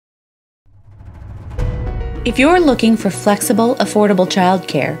If you're looking for flexible, affordable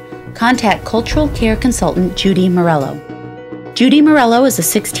childcare, contact cultural care consultant Judy Morello. Judy Morello is a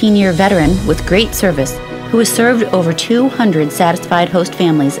 16-year veteran with great service who has served over 200 satisfied host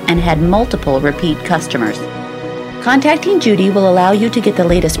families and had multiple repeat customers. Contacting Judy will allow you to get the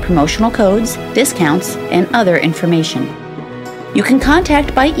latest promotional codes, discounts, and other information. You can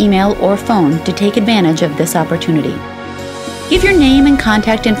contact by email or phone to take advantage of this opportunity. Give your name and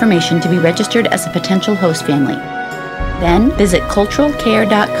contact information to be registered as a potential host family. Then visit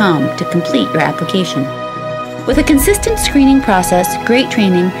culturalcare.com to complete your application. With a consistent screening process, great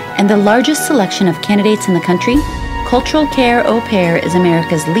training, and the largest selection of candidates in the country, Cultural Care Au Pair is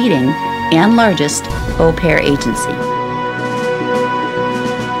America's leading and largest au pair agency.